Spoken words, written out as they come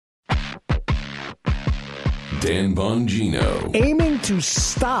Dan Bongino. Aiming to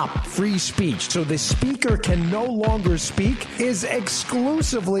stop free speech so the speaker can no longer speak is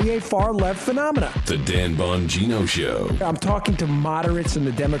exclusively a far-left phenomenon. The Dan Bongino Show. I'm talking to moderates in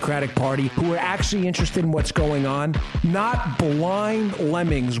the Democratic Party who are actually interested in what's going on, not blind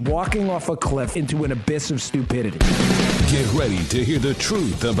lemmings walking off a cliff into an abyss of stupidity. Get ready to hear the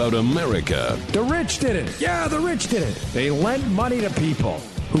truth about America. The rich did it. Yeah, the rich did it. They lent money to people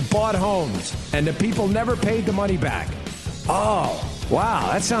who bought homes, and the people never paid the money back. Oh,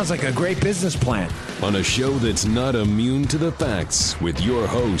 wow, that sounds like a great business plan. On a show that's not immune to the facts, with your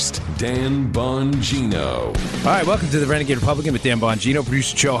host, Dan Bongino. All right, welcome to the Renegade Republican with Dan Bongino.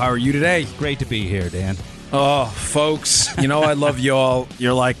 Producer Joe, how are you today? Great to be here, Dan. Oh, folks, you know I love you all.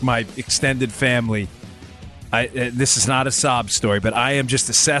 You're like my extended family. This is not a sob story, but I am just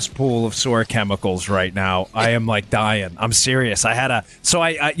a cesspool of sore chemicals right now. I am like dying. I'm serious. I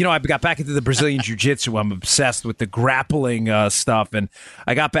got back into the Brazilian Jiu-Jitsu. I'm obsessed with the grappling stuff, and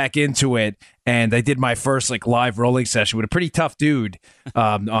I got back into it, and I did my first live rolling session with a pretty tough dude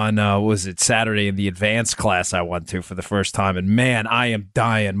on Saturday in the advanced class I went to for the first time, and man, I am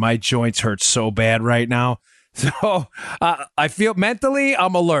dying. My joints hurt so bad right now. So I feel mentally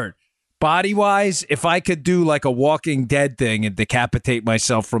I'm alert. Body-wise, if I could do like a Walking Dead thing and decapitate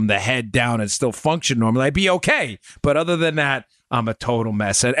myself from the head down and still function normally, I'd be okay. But other than that, I'm a total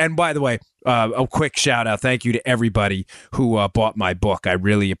mess. And by the way, a quick shout out. Thank you to everybody who bought my book. I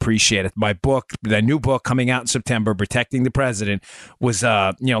really appreciate it. My book, the new book coming out in September, Protecting the President, was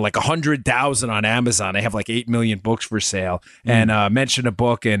like 100,000 on Amazon. I have like 8 million books for sale, and mentioned a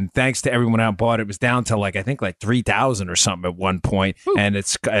book. And thanks to everyone who bought it. It was down to I think 3,000 or something at one point. Woo. And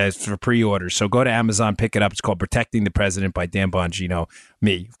it's for pre-order. So go to Amazon, pick it up. It's called Protecting the President by Dan Bongino.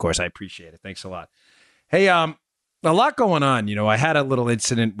 Me, of course. I appreciate it. Thanks a lot. Hey, a lot going on. I had a little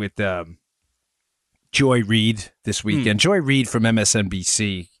incident with Joy Reid this weekend. Joy Reid from MSNBC.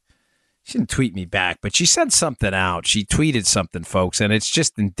 She didn't tweet me back, but she sent something out. She tweeted something, folks, and it's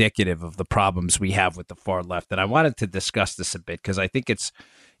just indicative of the problems we have with the far left. And I wanted to discuss this a bit because I think it's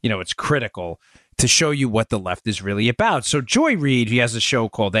critical to show you what the left is really about. So Joy Reid, he has a show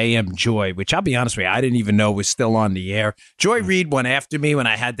called AM Joy, which I'll be honest with you, I didn't even know was still on the air. Joy Reid went after me when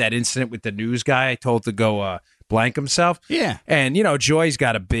I had that incident with the news guy I told to go blank himself. Yeah. And, Joy's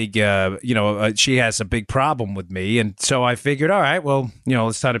got a big, she has a big problem with me. And so I figured, all right, well,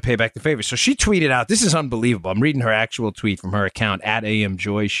 it's time to pay back the favor. So she tweeted out, this is unbelievable. I'm reading her actual tweet from her account at AM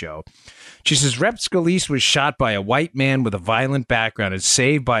Joy Show. She says, Rep. Scalise was shot by a white man with a violent background and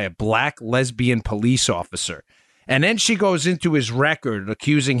saved by a black lesbian police officer. And then she goes into his record,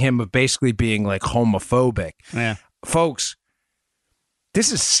 accusing him of basically being homophobic. Yeah. Folks,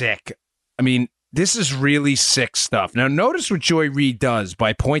 this is sick. I mean, this is really sick stuff. Now, notice what Joy Reid does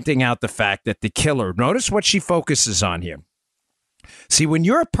by pointing out the fact that the killer, notice what she focuses on here. See, when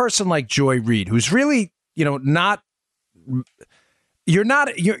you're a person like Joy Reid, who's really, you're not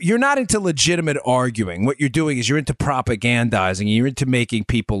into legitimate arguing. What you're doing is you're into propagandizing. You're into making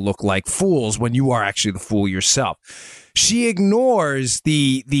people look like fools when you are actually the fool yourself. She ignores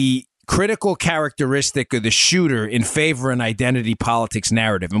the critical characteristic of the shooter in favor of an identity politics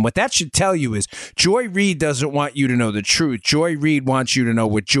narrative. And what that should tell you is Joy Reid doesn't want you to know the truth. Joy Reid wants you to know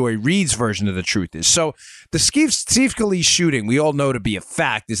what Joy Reid's version of the truth is. So the Steve Scalise shooting, we all know to be a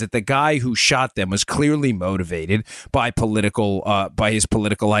fact, is that the guy who shot them was clearly motivated by his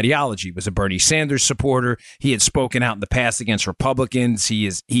political ideology. He was a Bernie Sanders supporter. He had spoken out in the past against Republicans. He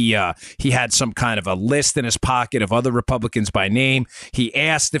had some kind of a list in his pocket of other Republicans by name. He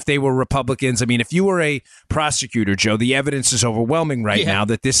asked if they were Republicans. I mean, if you were a prosecutor, Joe, the evidence is overwhelming right now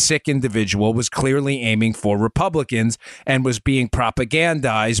that this sick individual was clearly aiming for Republicans and was being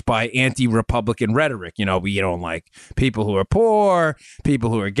propagandized by anti-Republican rhetoric. We don't like people who are poor,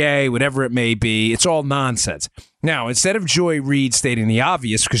 people who are gay, whatever it may be. It's all nonsense. Now, instead of Joy Reid stating the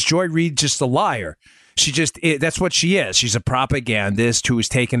obvious, because Joy Reid's just a liar, that's what she is. She's a propagandist who is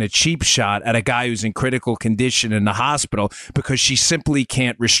taking a cheap shot at a guy who's in critical condition in the hospital because she simply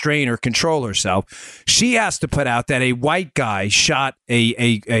can't restrain or control herself. She has to put out that a white guy shot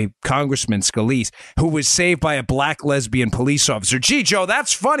a Congressman Scalise who was saved by a black lesbian police officer. Gee, Joe,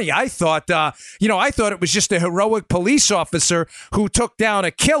 that's funny. I thought it was just a heroic police officer who took down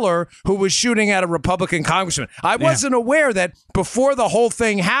a killer who was shooting at a Republican congressman. I wasn't aware that before the whole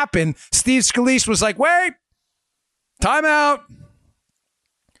thing happened, Steve Scalise was like, wait, time out.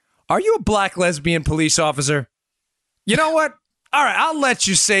 Are you a black lesbian police officer? You know what? All right, I'll let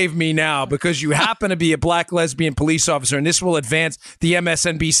you save me now because you happen to be a black lesbian police officer, and this will advance the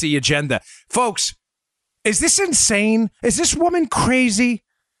MSNBC agenda. Folks, is this insane? Is this woman crazy?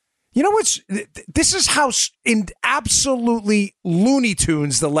 You know what's? This is how in absolutely Looney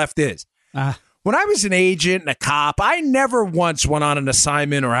Tunes the left is. When I was an agent and a cop, I never once went on an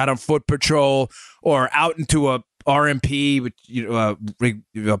assignment or out on foot patrol or out into a RMP,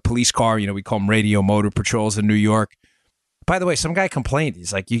 a police car. We call them radio motor patrols in New York. By the way, some guy complained.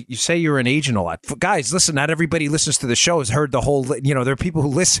 He's like, you say you're an agent a lot. Guys, listen, not everybody listens to the show has heard the whole, there are people who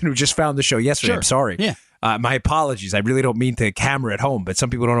listen who just found the show yesterday. Sure. I'm sorry. Yeah. My apologies. I really don't mean to camera at home, but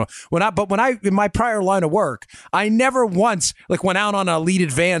some people don't know. When I in my prior line of work, I never once went out on a lead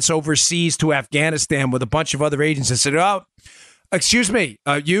advance overseas to Afghanistan with a bunch of other agents and said, "Oh, excuse me,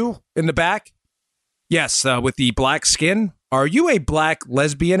 you in the back? Yes, with the black skin. Are you a black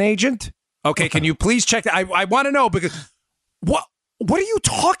lesbian agent? Okay, can you please check that? I want to know because what are you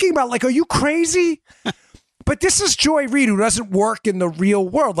talking about? Are you crazy?" But this is Joy Reid, who doesn't work in the real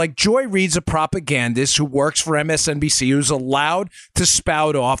world. Joy Reid's a propagandist who works for MSNBC, who's allowed to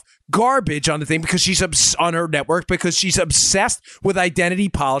spout off garbage on the thing because she's on her network because she's obsessed with identity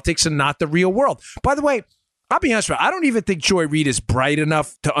politics and not the real world. By the way, I'll be honest with you, I don't even think Joy Reid is bright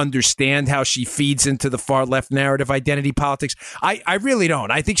enough to understand how she feeds into the far left narrative identity politics. I really don't.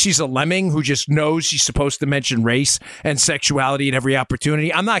 I think she's a lemming who just knows she's supposed to mention race and sexuality at every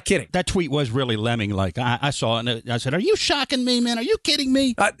opportunity. I'm not kidding. That tweet was really lemming-like. I saw it and I said, "Are you shocking me, man? Are you kidding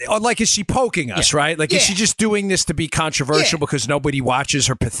me?" Is she poking us, right? Is she just doing this to be controversial because nobody watches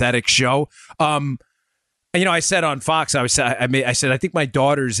her pathetic show? I said on Fox, I said, I think my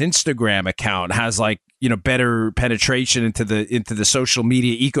daughter's Instagram account has better penetration into the social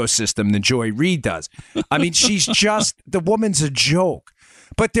media ecosystem than Joy Reid does. I mean, she's just, the woman's a joke.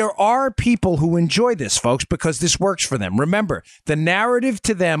 But there are people who enjoy this, folks, because this works for them. Remember, the narrative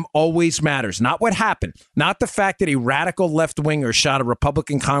to them always matters. Not what happened. Not the fact that a radical left-winger shot a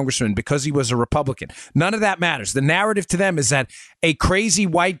Republican congressman because he was a Republican. None of that matters. The narrative to them is that a crazy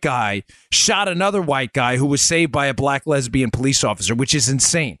white guy shot another white guy who was saved by a black lesbian police officer, which is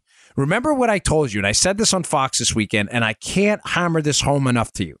insane. Remember what I told you, and I said this on Fox this weekend, and I can't hammer this home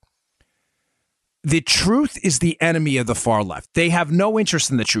enough to you. The truth is the enemy of the far left. They have no interest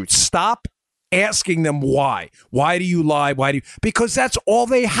in the truth. Stop asking them why. Why do you lie? Because that's all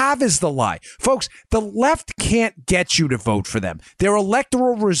they have is the lie. Folks, the left can't get you to vote for them. Their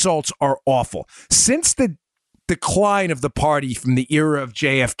electoral results are awful. Since the decline of the party from the era of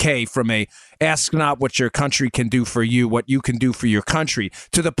JFK, from a ask not what your country can do for you, what you can do for your country,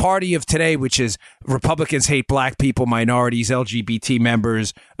 to the party of today, which is Republicans hate black people, minorities, LGBT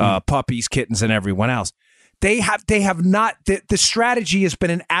members, puppies, kittens, and everyone else. They have not, the strategy has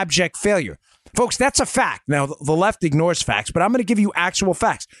been an abject failure. Folks, that's a fact. Now, the left ignores facts, but I'm going to give you actual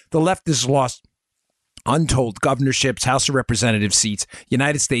facts. The left has lost untold governorships, House of Representative seats,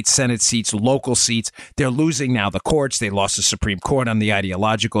 United States Senate seats, local seats. They're losing now the courts. They lost the Supreme Court on the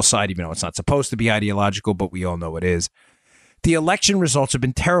ideological side, even though it's not supposed to be ideological, but we all know it is. The election results have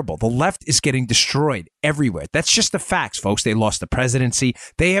been terrible. The left is getting destroyed everywhere. That's just the facts, folks. They lost the presidency.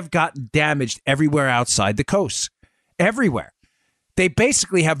 They have gotten damaged everywhere outside the coast. Everywhere. They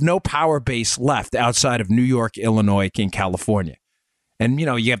basically have no power base left outside of New York, Illinois, and California. And,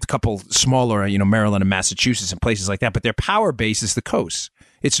 you have a couple smaller, Maryland and Massachusetts and places like that. But their power base is the coast.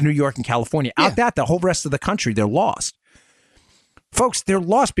 It's New York and California. Yeah. Out that, the whole rest of the country, they're lost. Folks, they're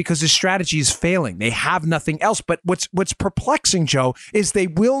lost because this strategy is failing. They have nothing else. But what's perplexing, Joe, is they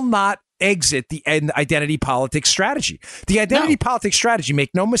will not exit the identity politics strategy. The identity politics strategy,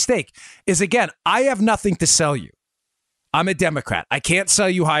 make no mistake, is, again, I have nothing to sell you. I'm a Democrat. I can't sell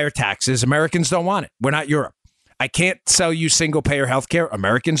you higher taxes. Americans don't want it. We're not Europe. I can't sell you single-payer health care.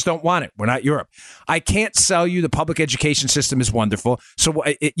 Americans don't want it. We're not Europe. I can't sell you the public education system is wonderful. So,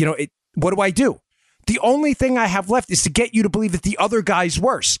 what do I do? The only thing I have left is to get you to believe that the other guy's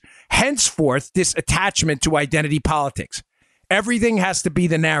worse. Henceforth, this attachment to identity politics. Everything has to be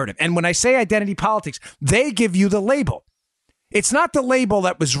the narrative. And when I say identity politics, they give you the label. It's not the label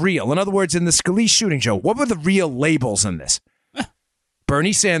that was real. In other words, in the Scalise shooting, Joe, what were the real labels in this?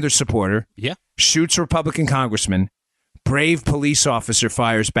 Bernie Sanders supporter, shoots Republican congressman, brave police officer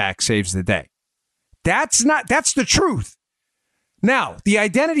fires back, saves the day. That's the truth. Now, the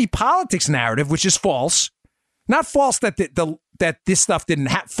identity politics narrative, which is false, not false that that this stuff didn't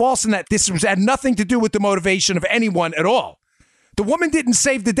happen, false in that this had nothing to do with the motivation of anyone at all. The woman didn't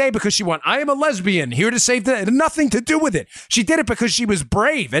save the day because she went, I am a lesbian, here to save the day. It had nothing to do with it. She did it because she was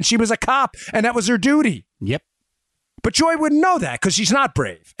brave and she was a cop and that was her duty. Yep. But Joy wouldn't know that because she's not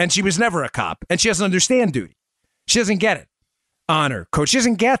brave and she was never a cop and she doesn't understand duty. She doesn't get it. Honor, code. She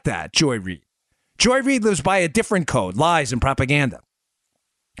doesn't get that, Joy Reid. Joy Reid lives by a different code, lies and propaganda.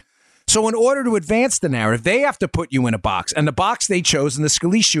 So in order to advance the narrative, they have to put you in a box. And the box they chose in the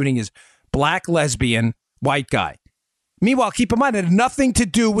Scalise shooting is black, lesbian, white guy. Meanwhile, keep in mind, it had nothing to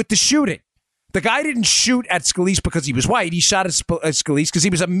do with the shooting. The guy didn't shoot at Scalise because he was white. He shot at Scalise because he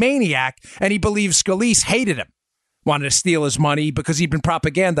was a maniac and he believed Scalise hated him, wanted to steal his money because he'd been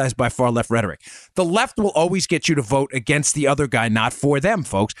propagandized by far-left rhetoric. The left will always get you to vote against the other guy, not for them,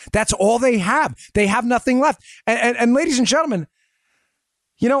 folks. That's all they have. They have nothing left. And ladies and gentlemen,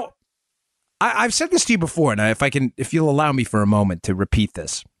 you know, I've said this to you before, and if you'll allow me for a moment to repeat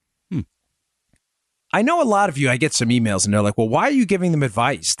this. I know a lot of you, I get some emails and they're like, well, why are you giving them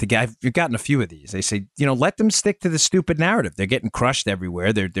advice? You've gotten a few of these. They say, you know, let them stick to the stupid narrative. They're getting crushed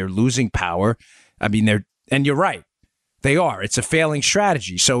everywhere. They're losing power. I mean, and you're right. They are. It's a failing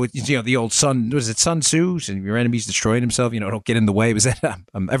strategy. So, the old Sun Tzu? And your enemy's destroying himself. Don't get in the way. Was that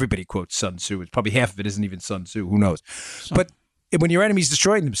everybody quotes Sun Tzu. It's probably half of it isn't even Sun Tzu. Who knows? But when your enemy's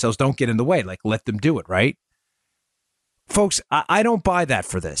destroying themselves, don't get in the way. Like, let them do it, right? Folks, I don't buy that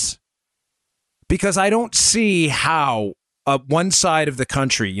for this. Because I don't see how one side of the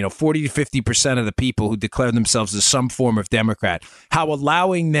country, 40 to 50% of the people who declare themselves as some form of Democrat, how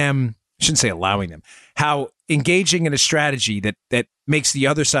engaging in a strategy that makes the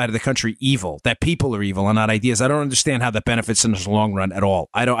other side of the country evil, that people are evil and not ideas. I don't understand how that benefits in the long run at all.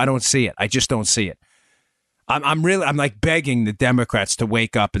 I don't see it. I just don't see it. I'm like begging the Democrats to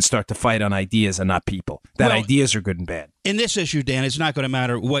wake up and start to fight on ideas and not people. Ideas are good and bad. In this issue, Dan, it's not going to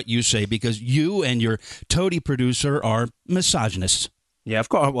matter what you say because you and your toady producer are misogynists. Yeah, of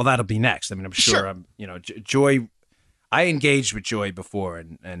course. Well, that'll be next. I mean, I'm sure. Joy. I engaged with Joy before,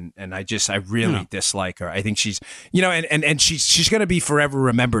 and I really dislike her. I think she's, and she's going to be forever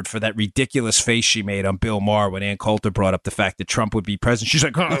remembered for that ridiculous face she made on Bill Maher when Ann Coulter brought up the fact that Trump would be president. She's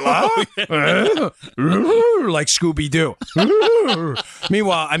like, like Scooby-Doo.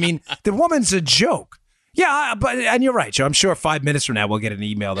 Meanwhile, I mean, the woman's a joke. Yeah, and you're right, Joe. I'm sure 5 minutes from now we'll get an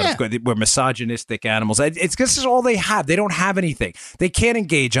email that we're misogynistic animals. It's because this is all they have. They don't have anything. They can't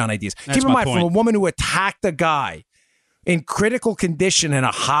engage on ideas. Keep in mind, from a woman who attacked a guy in critical condition in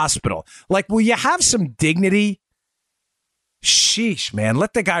a hospital. Like, will you have some dignity? Sheesh, man.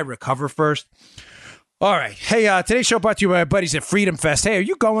 Let the guy recover first. All right. Hey, today's show brought to you by my buddies at Freedom Fest. Hey, are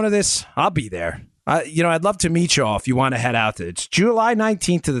you going to this? I'll be there. I'd love to meet you all if you want to head out to it. It's July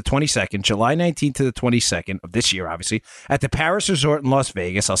 19th to the 22nd of this year, obviously, at the Paris Resort in Las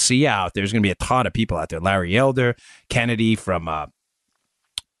Vegas. I'll see you out there. There's going to be a ton of people out there. Larry Elder, Kennedy from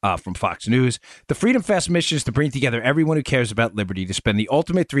Fox News. The Freedom Fest mission is to bring together everyone who cares about liberty to spend the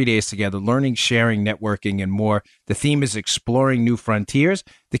ultimate 3 days together, learning, sharing, networking, and more. The theme is exploring new frontiers.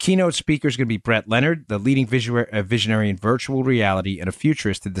 The keynote speaker is going to be Brett Leonard, the leading visionary in virtual reality and a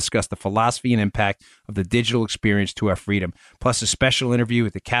futurist, to discuss the philosophy and impact of the digital experience to our freedom, plus a special interview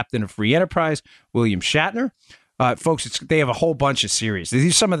with the captain of Free Enterprise, William Shatner. Folks, they have a whole bunch of series.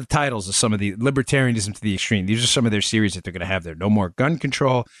 These are some of the titles of some of the libertarianism to the extreme. These are some of their series that they're going to have there. No more gun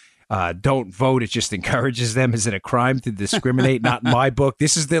control. Don't vote. It just encourages them. Is it a crime to discriminate? Not in my book.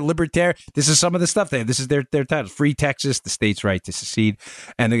 This is the libertarian. This is some of the stuff they have. This is their titles. Free Texas, the state's right to secede.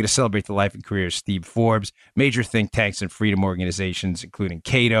 And they're going to celebrate the life and career of Steve Forbes. Major think tanks and freedom organizations, including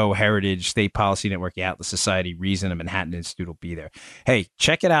Cato, Heritage, State Policy Network, the Atlas Society, Reason, and Manhattan Institute will be there. Hey,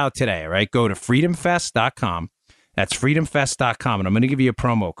 check it out today, all right? Go to freedomfest.com. That's freedomfest.com, and I'm going to give you a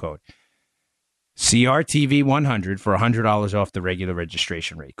promo code. CRTV100 for $100 off the regular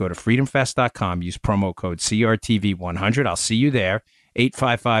registration rate. Go to freedomfest.com, use promo code CRTV100. I'll see you there,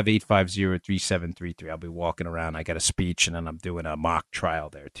 855-850-3733. I'll be walking around. I got a speech, and then I'm doing a mock trial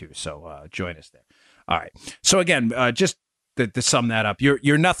there, too, so join us there. All right. So, again, just to sum that up,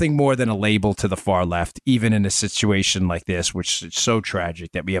 you're nothing more than a label to the far left, even in a situation like this, which is so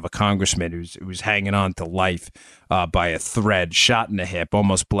tragic that we have a congressman who's hanging on to life by a thread, shot in the hip,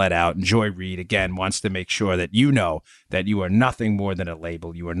 almost bled out. And Joy Reid, again, wants to make sure that you know that you are nothing more than a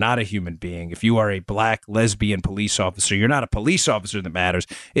label. You are not a human being. If you are a black lesbian police officer, you're not a police officer that matters.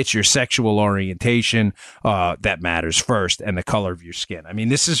 It's your sexual orientation that matters first, and the color of your skin. I mean,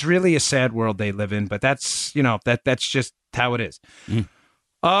 this is really a sad world they live in, but that's just how it is.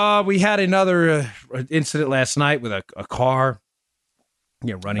 We had another incident last night with a car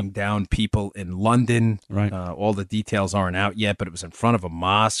running down people in London. Right. All the details aren't out yet, but it was in front of a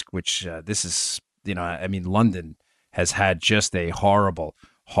mosque, which this is, London has had just a horrible,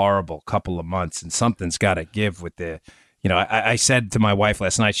 horrible couple of months, and something's got to give with the I said to my wife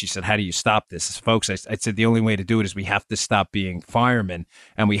last night, she said, how do you stop this? Folks, I said, the only way to do it is we have to stop being firemen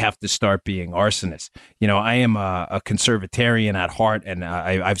and we have to start being arsonists. I am a conservatarian at heart, and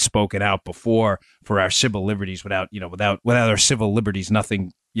I've spoken out before for our civil liberties. Without our civil liberties,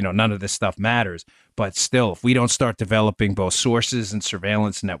 nothing none of this stuff matters. But still, if we don't start developing both sources and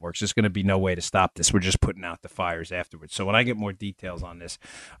surveillance networks, there's going to be no way to stop this. We're just putting out the fires afterwards. So when I get more details on this,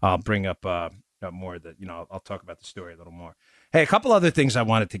 I'll bring up more of the, I'll talk about the story a little more. Hey, a couple other things I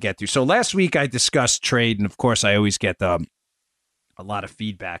wanted to get to. So last week I discussed trade, and of course I always get a lot of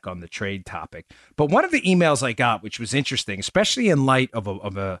feedback on the trade topic. But one of the emails I got, which was interesting, especially in light of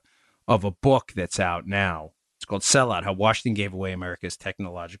a book that's out now. It's called Sellout: How Washington Gave Away America's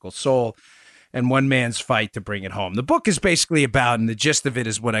Technological Soul and One Man's Fight to Bring It Home. The book is basically about, and the gist of it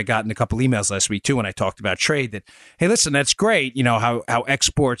is what I got in a couple emails last week too when I talked about trade, that, hey, listen, that's great, how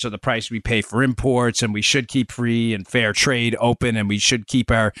exports are the price we pay for imports, and we should keep free and fair trade open, and we should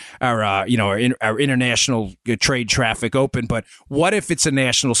keep our international trade traffic open. But what if it's a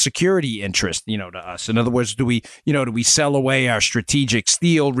national security interest, to us? In other words, do we sell away our strategic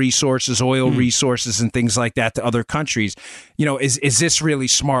steel resources, oil resources, and things like that to other countries? Is this really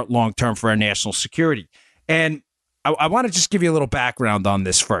smart long term for our national security? And I want to just give you a little background on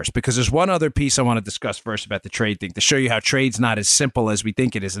this first, because there's one other piece I want to discuss first about the trade thing to show you how trade's not as simple as we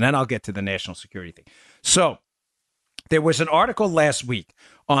think it is, and then I'll get to the national security thing. So there was an article last week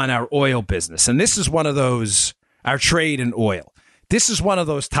on our oil business, and this is one of those, our trade in oil. This is one of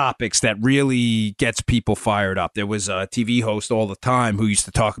those topics that really gets people fired up. There was a TV host all the time who used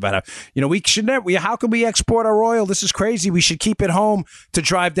to talk about how, we should never, how can we export our oil? This is crazy. We should keep it home to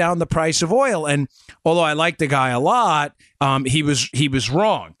drive down the price of oil. And although I like the guy a lot, he was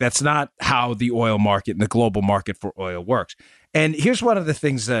wrong. That's not how the oil market and the global market for oil works. And here's one of the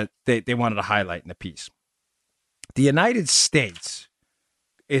things that they wanted to highlight in the piece. The United States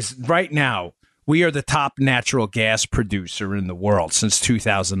is right now, we are the top natural gas producer in the world since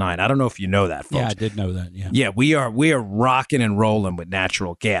 2009. I don't know if you know that, folks. Yeah, I did know that. Yeah, we are rocking and rolling with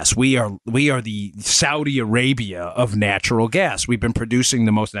natural gas. We are the Saudi Arabia of natural gas. We've been producing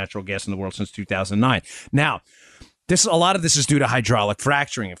the most natural gas in the world since 2009. Now, a lot of this is due to hydraulic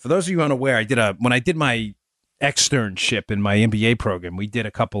fracturing. And for those of you unaware, when I did my externship in my MBA program, we did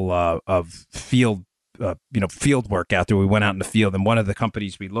a couple of field work out there. We went out in the field, and one of the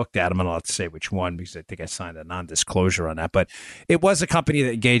companies we looked at, I'm not allowed to say which one because I think I signed a non-disclosure on that, but it was a company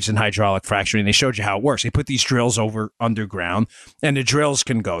that engaged in hydraulic fracturing. They showed you how it works. They put these drills underground, and the drills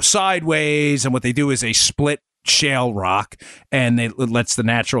can go sideways, and what they do is they split shale rock, and it lets the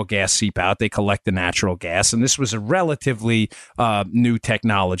natural gas seep out. They collect the natural gas, and this was a relatively new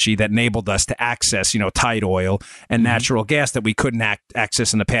technology that enabled us to access, tight oil and natural gas that we couldn't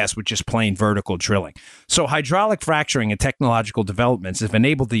access in the past with just plain vertical drilling. So hydraulic fracturing and technological developments have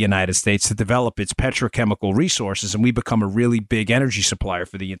enabled the United States to develop its petrochemical resources, and we become a really big energy supplier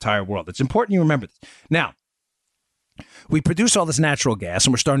for the entire world. It's important you remember this. Now, we produce all this natural gas,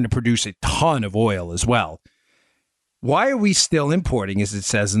 and we're starting to produce a ton of oil as well. Why are we still importing, as it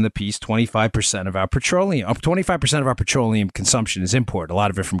says in the piece, 25% of our petroleum? 25% of our petroleum consumption is imported, a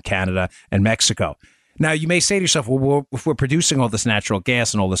lot of it from Canada and Mexico. Now, you may say to yourself, well, if we're producing all this natural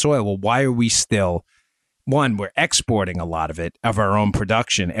gas and all this oil, well, why are we still, one, we're exporting a lot of it, of our own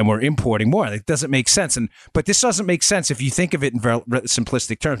production, and we're importing more? It doesn't make sense. But this doesn't make sense if you think of it in very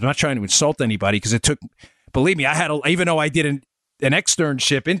simplistic terms. I'm not trying to insult anybody, because it took, believe me, even though I didn't, an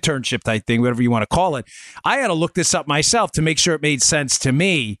internship type thing, whatever you want to call it, I had to look this up myself to make sure it made sense to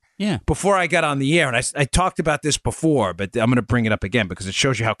me before I got on the air. And I talked about this before, but I'm going to bring it up again because it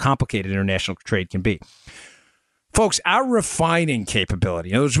shows you how complicated international trade can be. Folks, our refining capability,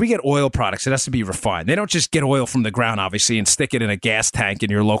 in other words, we get oil products, it has to be refined. They don't just get oil from the ground, obviously, and stick it in a gas tank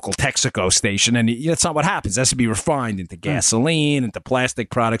in your local Texaco station. And that's not what happens. It has to be refined into gasoline, into plastic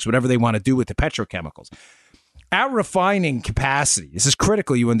products, whatever they want to do with the petrochemicals. Our refining capacity, this is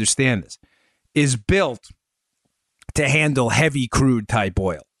critical you understand this, is built to handle heavy crude type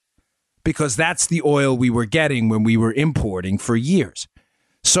oil, because that's the oil we were getting when we were importing for years.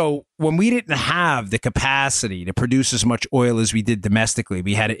 So when we didn't have the capacity to produce as much oil as we did domestically,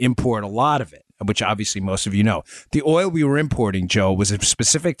 we had to import a lot of it, which obviously most of you know. The oil we were importing, Joe, was a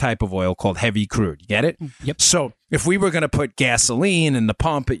specific type of oil called heavy crude. You get it? Yep. So if we were going to put gasoline in the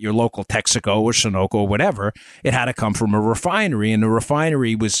pump at your local Texaco or Sunoco or whatever, it had to come from a refinery, and the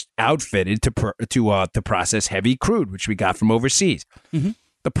refinery was outfitted to process heavy crude, which we got from overseas. Mm-hmm.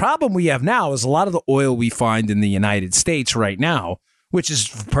 The problem we have now is a lot of the oil we find in the United States right now, which is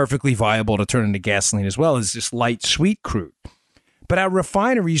perfectly viable to turn into gasoline as well, is just light sweet crude. But our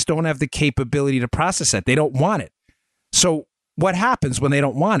refineries don't have the capability to process that. They don't want it. So what happens when they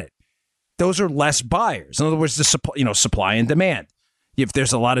don't want it? Those are less buyers. In other words, the supply and demand. If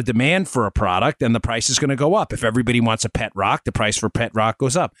there's a lot of demand for a product, then the price is going to go up. If everybody wants a pet rock, the price for pet rock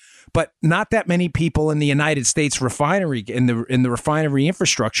goes up. But not that many people in the United States refinery, in the refinery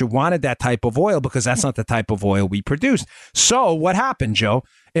infrastructure, wanted that type of oil because that's not the type of oil we produce. So what happened, Joe?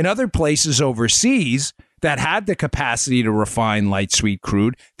 In other places overseas that had the capacity to refine light sweet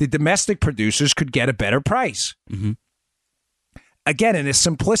crude, the domestic producers could get a better price. Mm-hmm. Again, in a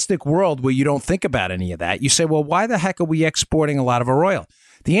simplistic world where you don't think about any of that, you say, well, why the heck are we exporting a lot of our oil?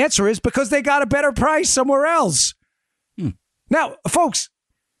 The answer is because they got a better price somewhere else. Now, folks,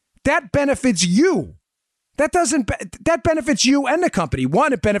 that benefits you. That benefits you and the company.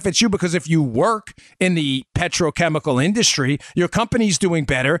 One, it benefits you because if you work in the petrochemical industry, your company's doing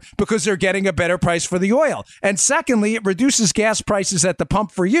better because they're getting a better price for the oil. And secondly, it reduces gas prices at the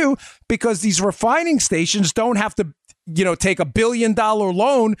pump for you because these refining stations don't have to take $1 billion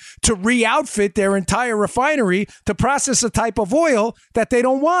loan to re-outfit their entire refinery to process a type of oil that they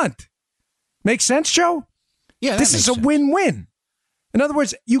don't want. Make sense, Joe? Yeah, this is a win-win. In other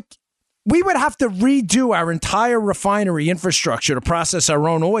words, we would have to redo our entire refinery infrastructure to process our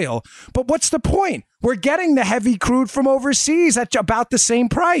own oil. But what's the point? We're getting the heavy crude from overseas at about the same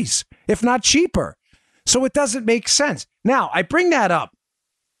price, if not cheaper. So it doesn't make sense. Now, I bring that up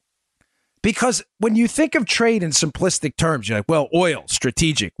because when you think of trade in simplistic terms, you're like, well, oil,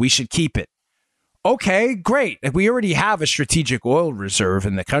 strategic, we should keep it. Okay, great. We already have a strategic oil reserve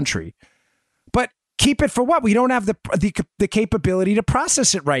in the country. But keep it for what? We don't have the capability to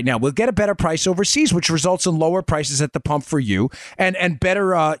process it right now. We'll get a better price overseas, which results in lower prices at the pump for you and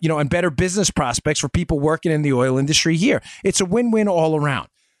better and better business prospects for people working in the oil industry here. It's a win-win all around.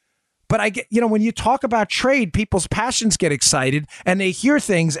 But I get, when you talk about trade, people's passions get excited and they hear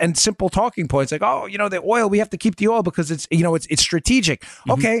things and simple talking points like, oh, the oil, we have to keep the oil because it's strategic.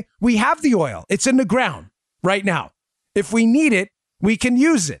 Mm-hmm. Okay, we have the oil. It's in the ground right now. If we need it, we can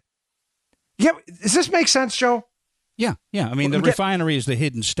use it. Yeah, does this make sense, Joe? Yeah. I mean, the refinery is the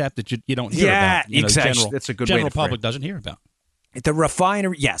hidden step that you don't hear about. Yeah, exactly. That's a good way to frame. General public doesn't hear about. The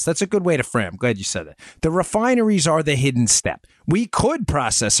refinery, yes, that's a good way to frame. I'm glad you said that. The refineries are the hidden step. We could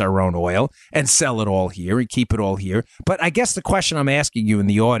process our own oil and sell it all here and keep it all here. But I guess the question I'm asking you in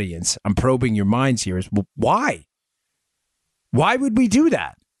the audience, I'm probing your minds here, is why? Why would we do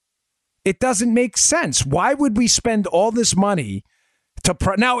that? It doesn't make sense. Why would we spend all this money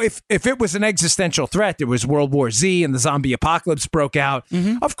now, if it was an existential threat, there was World War Z and the zombie apocalypse broke out,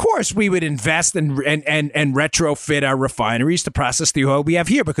 of course we would invest and retrofit our refineries to process the oil we have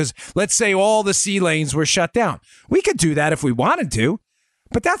here because let's say all the sea lanes were shut down. We could do that if we wanted to,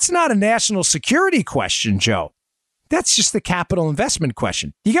 but that's not a national security question, Joe. That's just the capital investment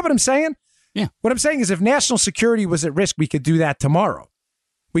question. You get what I'm saying? Yeah. What I'm saying is if national security was at risk, we could do that tomorrow.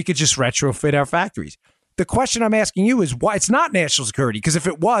 We could just retrofit our factories. The question I'm asking you is why it's not national security, because if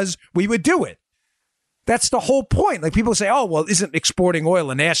it was, we would do it. That's the whole point. Like people say, oh, well, isn't exporting oil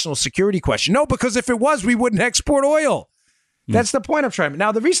a national security question? No, because if it was, we wouldn't export oil. That's the point I'm trying to.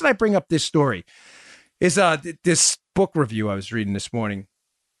 Now, the reason I bring up this story is this book review I was reading this morning,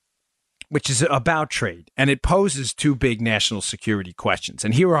 which is about trade, and it poses two big national security questions.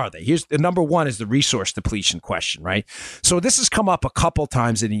 And here are they. Here's the number one is the resource depletion question, right? So this has come up a couple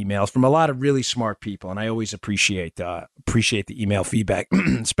times in emails from a lot of really smart people, and I always appreciate the email feedback,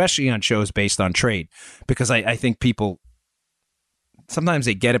 especially on shows based on trade, because I think people sometimes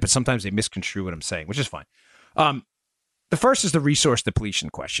they get it, but sometimes they misconstrue what I'm saying, which is fine. The first is the resource depletion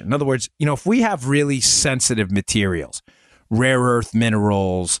question. In other words, if we have really sensitive materials, rare earth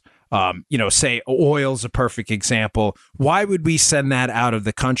minerals, say oil's a perfect example. Why would we send that out of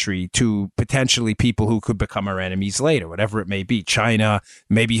the country to potentially people who could become our enemies later, whatever it may be? China,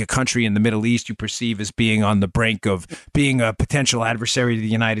 maybe a country in the Middle East you perceive as being on the brink of being a potential adversary to the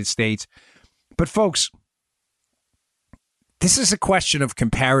United States. But folks, this is a question of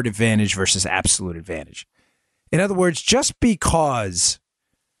comparative advantage versus absolute advantage. In other words, just because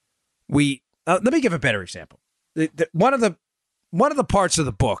let me give a better example. One of the parts of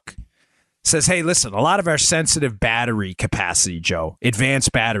the book says, hey, listen, a lot of our sensitive battery capacity, Joe,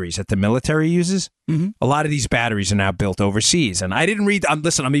 advanced batteries that the military uses, a lot of these batteries are now built overseas. And I didn't read,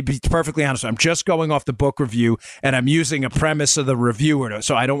 listen, let me be perfectly honest. I'm just going off the book review and I'm using a premise of the reviewer.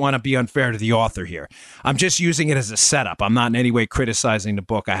 So I don't want to be unfair to the author here. I'm just using it as a setup. I'm not in any way criticizing the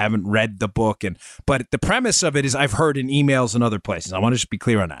book. I haven't read the book. But the premise of it is I've heard in emails and other places. I want to just be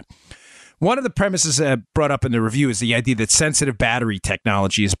clear on that. One of the premises brought up in the review is the idea that sensitive battery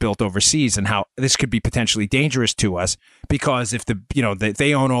technology is built overseas and how this could be potentially dangerous to us because if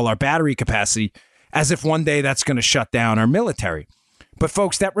they own all our battery capacity, as if one day that's going to shut down our military. But,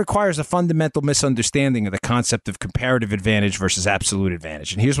 folks, that requires a fundamental misunderstanding of the concept of comparative advantage versus absolute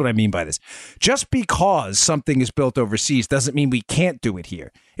advantage. And here's what I mean by this. Just because something is built overseas doesn't mean we can't do it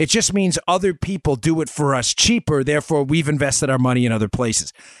here. It just means other people do it for us cheaper. Therefore, we've invested our money in other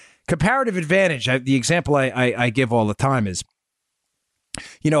places. Comparative advantage, the example I give all the time is,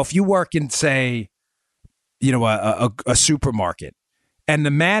 if you work in, say, a supermarket, and the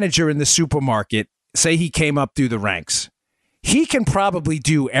manager in the supermarket, say he came up through the ranks, he can probably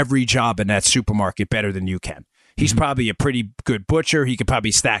do every job in that supermarket better than you can. He's probably a pretty good butcher. He could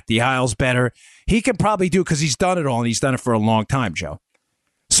probably stack the aisles better. He could probably do, because he's done it all, and he's done it for a long time, Joe.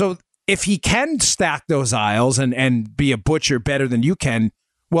 So if he can stack those aisles and be a butcher better than you can,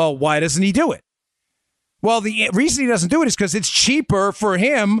 well, why doesn't he do it? Well, the reason he doesn't do it is because it's cheaper for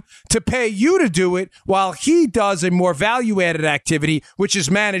him to pay you to do it while he does a more value-added activity, which is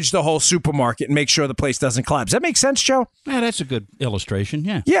manage the whole supermarket and make sure the place doesn't collapse. Does that make sense, Joe? Yeah, that's a good illustration,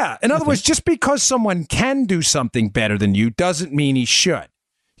 yeah. Yeah. In other words, just because someone can do something better than you doesn't mean he should.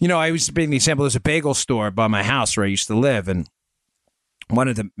 I used to bring the example, there's a bagel store by my house where I used to live, and one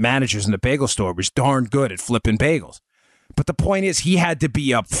of the managers in the bagel store was darn good at flipping bagels. But the point is, he had to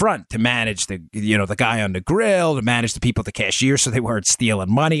be up front to manage the guy on the grill, to manage the people at the cashier so they weren't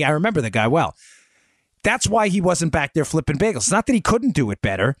stealing money. I remember the guy well. That's why he wasn't back there flipping bagels. It's not that he couldn't do it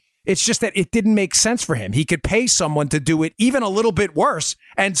better. It's just that it didn't make sense for him. He could pay someone to do it even a little bit worse,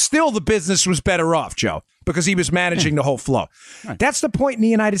 and still the business was better off, Joe, because he was managing the whole flow. Right. That's the point in the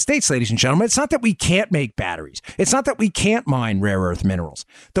United States, ladies and gentlemen. It's not that we can't make batteries. It's not that we can't mine rare earth minerals.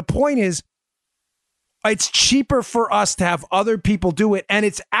 The point is, it's cheaper for us to have other people do it, and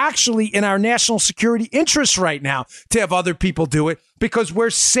it's actually in our national security interest right now to have other people do it, because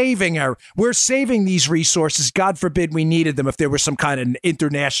we're saving these resources. God forbid we needed them if there was some kind of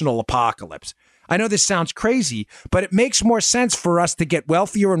international apocalypse. I know this sounds crazy, but it makes more sense for us to get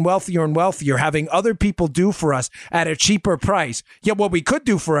wealthier and wealthier and wealthier, having other people do for us at a cheaper price, yet what we could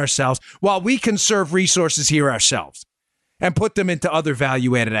do for ourselves while we conserve resources here ourselves and put them into other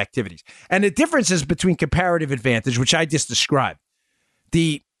value-added activities. And the differences between comparative advantage, which I just described,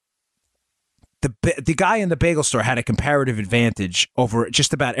 the guy in the bagel store had a comparative advantage over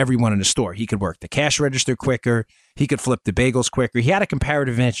just about everyone in the store. He could work the cash register quicker. He could flip the bagels quicker. He had a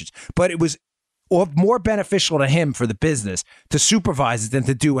comparative advantage, but it was more beneficial to him for the business to supervise it than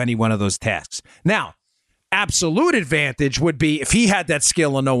to do any one of those tasks. Now, absolute advantage would be if he had that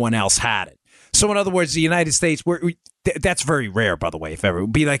skill and no one else had it. So in other words, the United States, that's very rare, by the way, if ever. It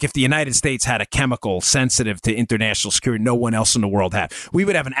would be like if the United States had a chemical sensitive to international security no one else in the world had. We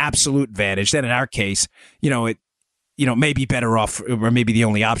would have an absolute advantage. Then in our case, it may be better off, or maybe the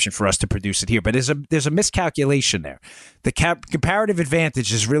only option for us to produce it here. But there's a miscalculation there. The comparative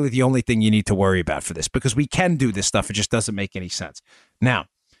advantage is really the only thing you need to worry about for this, because we can do this stuff. It just doesn't make any sense. Now,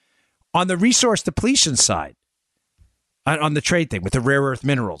 on the resource depletion side, on the trade thing with the rare earth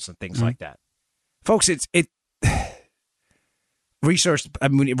minerals and things like that, folks,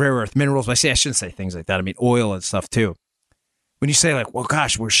 rare earth minerals. I shouldn't say things like that. I mean, oil and stuff too. When you say like, well,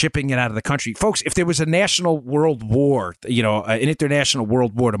 gosh, we're shipping it out of the country. Folks, if there was a national world war, an international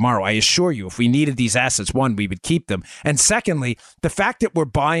world war tomorrow, I assure you, if we needed these assets, one, we would keep them. And secondly, the fact that we're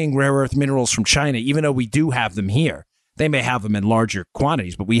buying rare earth minerals from China, even though we do have them here, they may have them in larger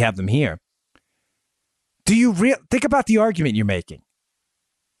quantities, but we have them here. Do you think about the argument you're making?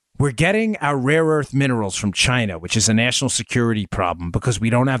 We're getting our rare earth minerals from China, which is a national security problem because we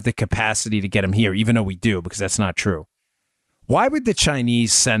don't have the capacity to get them here, even though we do, because that's not true. Why would the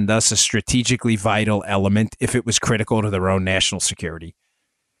Chinese send us a strategically vital element if it was critical to their own national security?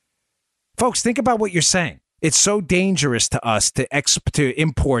 Folks, think about what you're saying. It's so dangerous to us to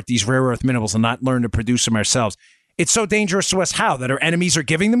import these rare earth minerals and not learn to produce them ourselves. It's so dangerous to us how? That our enemies are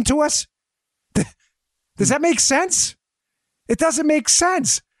giving them to us? Does that make sense? It doesn't make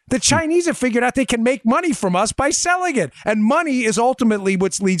sense. The Chinese have figured out they can make money from us by selling it. And money is ultimately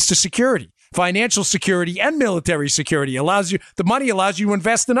what leads to security. Financial security and military security the money allows you to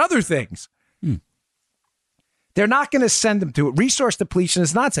invest in other things. They're not going to send them to it. Resource depletion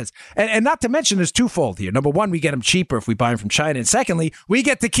is nonsense. And not to mention, there's twofold here. Number one, we get them cheaper if we buy them from China. And secondly, we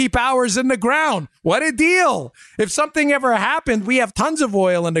get to keep ours in the ground. What a deal. If something ever happened, we have tons of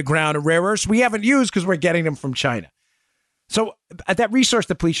oil in the ground and rare earths we haven't used because we're getting them from China. So at that resource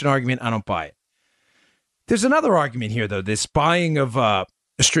depletion argument, I don't buy it. There's another argument here, though, this buying of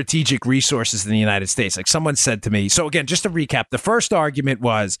strategic resources in the United States. Like someone said to me, so again, just to recap, the first argument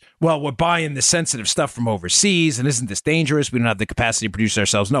was, well, we're buying the sensitive stuff from overseas, and isn't this dangerous? We don't have the capacity to produce it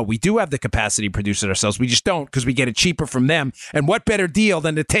ourselves. No, we do have the capacity to produce it ourselves. We just don't because we get it cheaper from them. And what better deal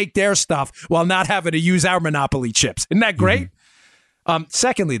than to take their stuff while not having to use our monopoly chips? Isn't that great?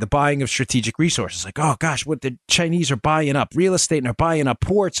 Secondly, the buying of strategic resources. Like, oh, gosh, what the Chinese are buying up real estate and are buying up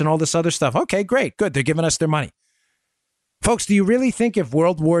ports and all this other stuff. Okay, great. Good. They're giving us their money. Folks, do you really think if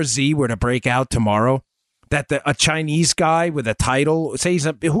World War Z were to break out tomorrow, that a Chinese guy with a title, say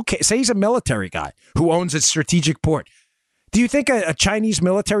he's a military guy who owns a strategic port, do you think a Chinese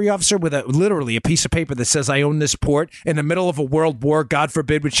military officer with literally a piece of paper that says I own this port in the middle of a world war, God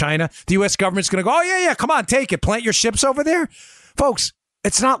forbid, with China, the U.S. government's going to go, oh, yeah, come on, take it, plant your ships over there? Folks,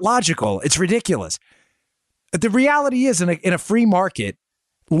 it's not logical. It's ridiculous. The reality is, in a free market,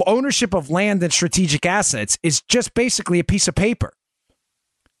 ownership of land and strategic assets is just basically a piece of paper.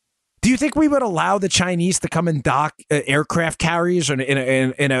 Do you think we would allow the Chinese to come and dock aircraft carriers in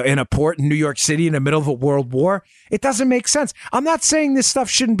a port in New York City in the middle of a world war? It doesn't make sense. I'm not saying this stuff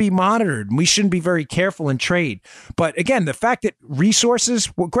shouldn't be monitored and we shouldn't be very careful in trade. But again, the fact that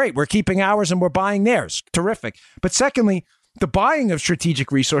resources, well, great, we're keeping ours and we're buying theirs. Terrific. But secondly, the buying of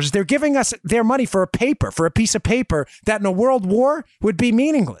strategic resources, they're giving us their money for a piece of paper that in a world war would be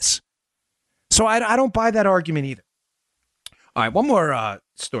meaningless. So I don't buy that argument either. All right, one more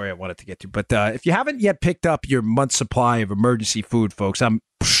story I wanted to get to. But if you haven't yet picked up your month's supply of emergency food, folks, I'm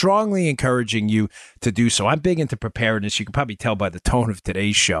strongly encouraging you to do so. I'm big into preparedness. You can probably tell by the tone of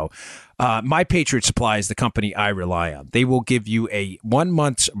today's show. My Patriot Supply is the company I rely on. They will give you a 1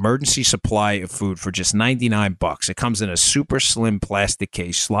 month's emergency supply of food for just $99. It comes in a super slim plastic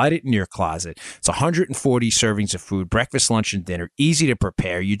case. Slide it in your closet. It's 140 servings of food, breakfast, lunch, and dinner. Easy to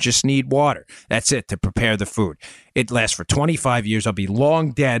prepare. You just need water. That's it to prepare the food. It lasts for 25 years. I'll be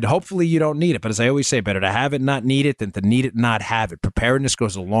long dead. Hopefully you don't need it. But as I always say, better to have it, not need it, than to need it, not have it. Preparedness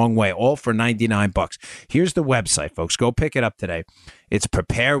goes a long way, all for $99. Here's the website, folks. Go pick it up today. It's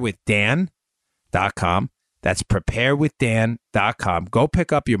preparewithdan.com. That's preparewithdan.com. Go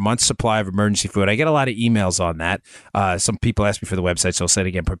pick up your month's supply of emergency food. I get a lot of emails on that. Some people ask me for the website, so I'll say it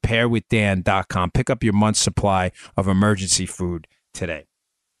again, preparewithdan.com. Pick up your month's supply of emergency food today.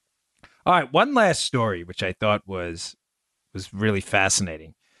 All right, one last story, which I thought was really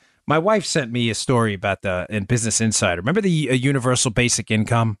fascinating. My wife sent me a story about in Business Insider. Remember the universal basic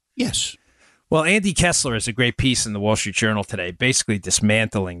income? Yes. Well, Andy Kessler has a great piece in the Wall Street Journal today, basically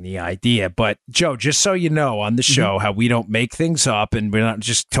dismantling the idea. But, Joe, just so you know on the show how we don't make things up and we're not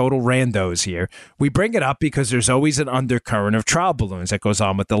just total randos here, we bring it up because there's always an undercurrent of trial balloons that goes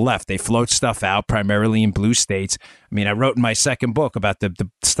on with the left. They float stuff out primarily in blue states. I mean, I wrote in my second book about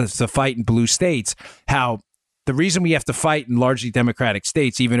the fight in blue states, how the reason we have to fight in largely Democratic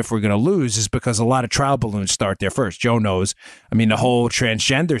states, even if we're going to lose, is because a lot of trial balloons start there first. Joe knows. I mean, the whole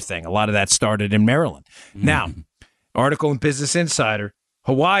transgender thing, a lot of that started in Maryland. Now, article in Business Insider,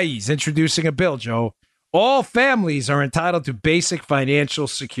 Hawaii's introducing a bill, Joe. All families are entitled to basic financial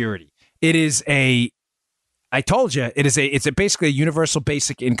security. It is I told you, it's basically a universal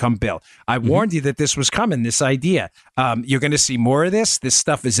basic income bill. I warned you that this was coming, this idea. You're going to see more of this. This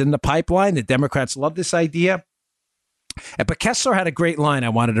stuff is in the pipeline. The Democrats love this idea. But Kessler had a great line I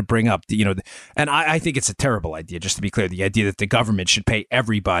wanted to bring up, and I think it's a terrible idea, just to be clear, the idea that the government should pay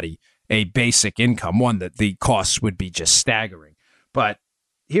everybody a basic income, one that the costs would be just staggering. But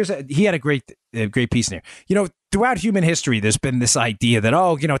he had a great piece in there. Throughout human history, there's been this idea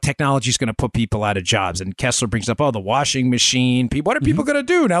that, technology is going to put people out of jobs. And Kessler brings up, the washing machine. What are people going to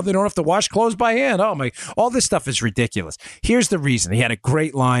do now they don't have to wash clothes by hand? All this stuff is ridiculous. Here's the reason. He had a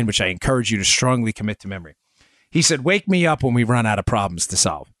great line, which I encourage you to strongly commit to memory. He said, wake me up when we run out of problems to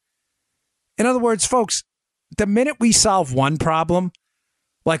solve. In other words, folks, the minute we solve one problem,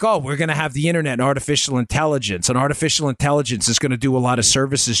 like, we're going to have the internet and artificial intelligence is going to do a lot of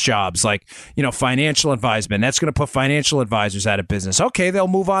services jobs like, financial advisement. That's going to put financial advisors out of business. Okay, they'll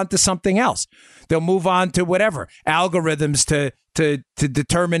move on to something else. They'll move on to whatever, algorithms to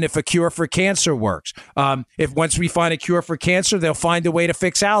determine if a cure for cancer works. If once we find a cure for cancer, they'll find a way to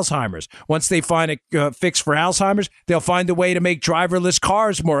fix Alzheimer's. Once they find a fix for Alzheimer's, they'll find a way to make driverless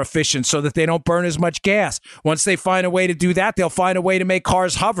cars more efficient so that they don't burn as much gas. Once they find a way to do that, they'll find a way to make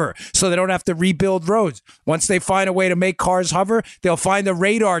cars hover so they don't have to rebuild roads. Once they find a way to make cars hover, they'll find the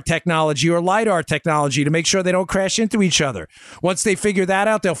radar technology or LiDAR technology to make sure they don't crash into each other. Once they figure that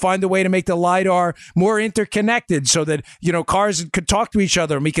out, they'll find a way to make the LiDAR more interconnected so that, cars could talk to each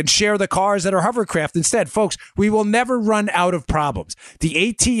other and we can share the cars that are hovercraft instead. Folks, we will never run out of problems. The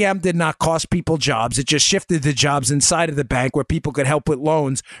ATM did not cost people jobs. It just shifted the jobs inside of the bank where people could help with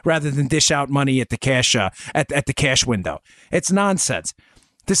loans rather than dish out money at the cash window. It's nonsense.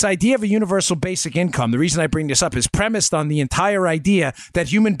 This idea of a universal basic income, the reason I bring this up, is premised on the entire idea that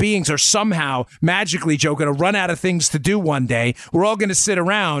human beings are somehow magically, Joe, going to run out of things to do one day. We're all going to sit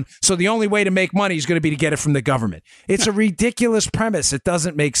around, so the only way to make money is going to be to get it from the government. It's a ridiculous premise. It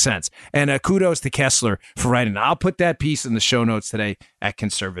doesn't make sense. And kudos to Kessler for writing. I'll put that piece in the show notes today at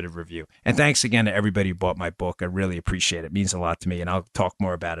Conservative Review. And thanks again to everybody who bought my book. I really appreciate it. It means a lot to me, and I'll talk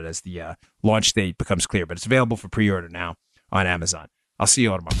more about it as the launch date becomes clear. But it's available for pre-order now on Amazon. I'll see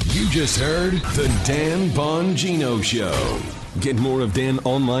you all tomorrow. You just heard The Dan Bongino Show. Get more of Dan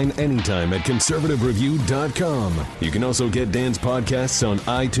online anytime at conservativereview.com. You can also get Dan's podcasts on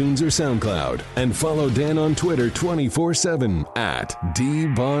iTunes or SoundCloud. And follow Dan on Twitter 24/7 at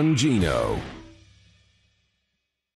DBongino.